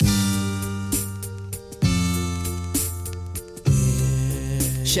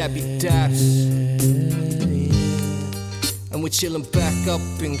Shabby Dabs, and we're chilling back up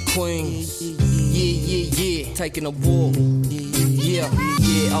in Queens. Yeah, taking a walk. Yeah,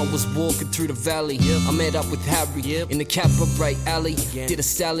 I was walking through the valley. I met up with Harry in the cabaret alley. Did a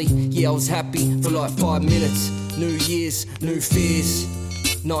sally, yeah, I was happy for like 5 minutes. New Year's, new fears.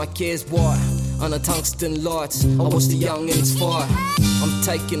 Night cares why, under tungsten lights, I watch the youngins fight. I'm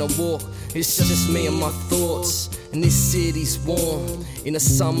taking a walk, it's just me and my thoughts. And this city's warm, in the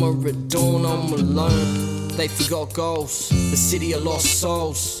summer at dawn I'm alone. They forgot goals, the city of lost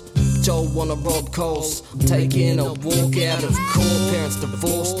souls. Joe wanna rob Coles, I'm taking a walk out of court. Parents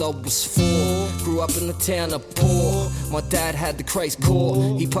divorced, I was 4. Grew up in the town of poor. My dad had the craze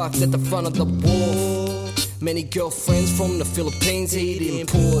caught, he parked at the front of the wharf. Many girlfriends from the Philippines he'd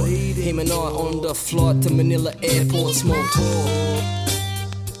import. Him and I on the flight to Manila Airport, small talk.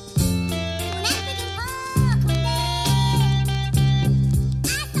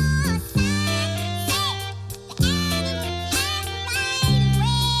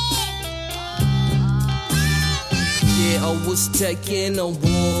 I was taking a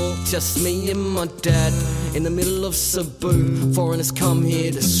walk, just me and my dad, in the middle of Cebu. Foreigners come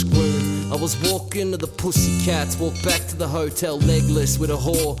here to screw. I was walking to the Pussycats, walked back to the hotel legless with a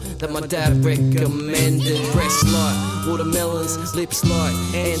whore that my dad recommended. Breasts like watermelons, lips like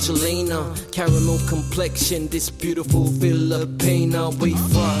Angelina, caramel complexion, this beautiful Filipina. We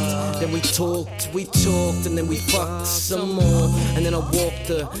fucked, then we talked, and then we fucked some more. And then I walked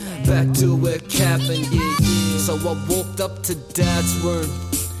her back to her cabin, yeah. So I walked up to Dad's room.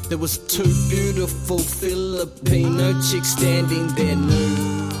 There was 2 beautiful Filipino chicks standing there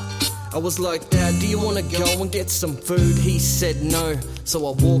nude. I was like, Dad, do you wanna go and get some food? He said no, so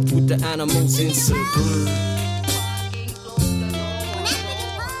I walked with the animals in Cebu.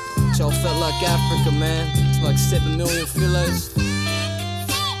 Joe felt like Africa, man. It's like 7 million philos.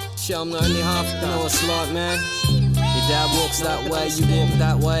 Shit, I'm only half, you know what it's like, man. Your dad walks that way, you walk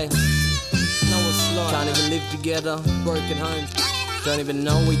that way. Can't even live together, broken homes, don't even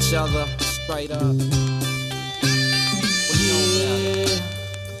know each other, straight up. What you know about?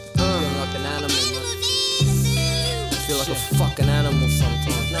 I feel like an animal, man. I feel like a fucking animal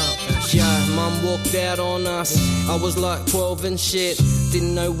sometimes. Yeah, Mum walked out on us, I was like 12 and shit,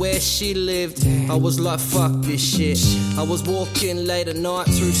 didn't know where she lived. I was like, fuck this shit. I was walking late at night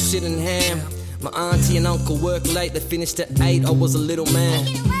through Sydenham. My auntie and uncle worked late, they finished at 8, I was a little man.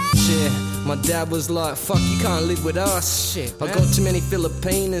 Shit. My dad was like, fuck, you can't live with us. Shit, I got too many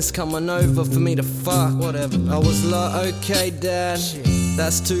Filipinas coming over for me to fuck. Whatever. I was like, okay, Dad,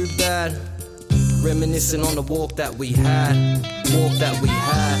 that's too bad. Reminiscing on the walk that we had.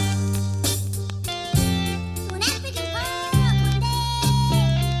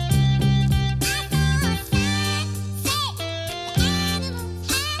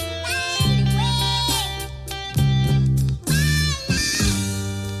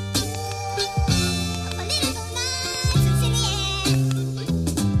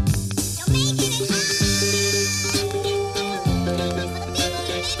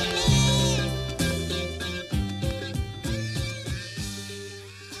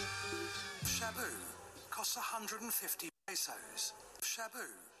 Costs 150 pesos. Shabu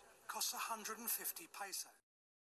costs 150 pesos.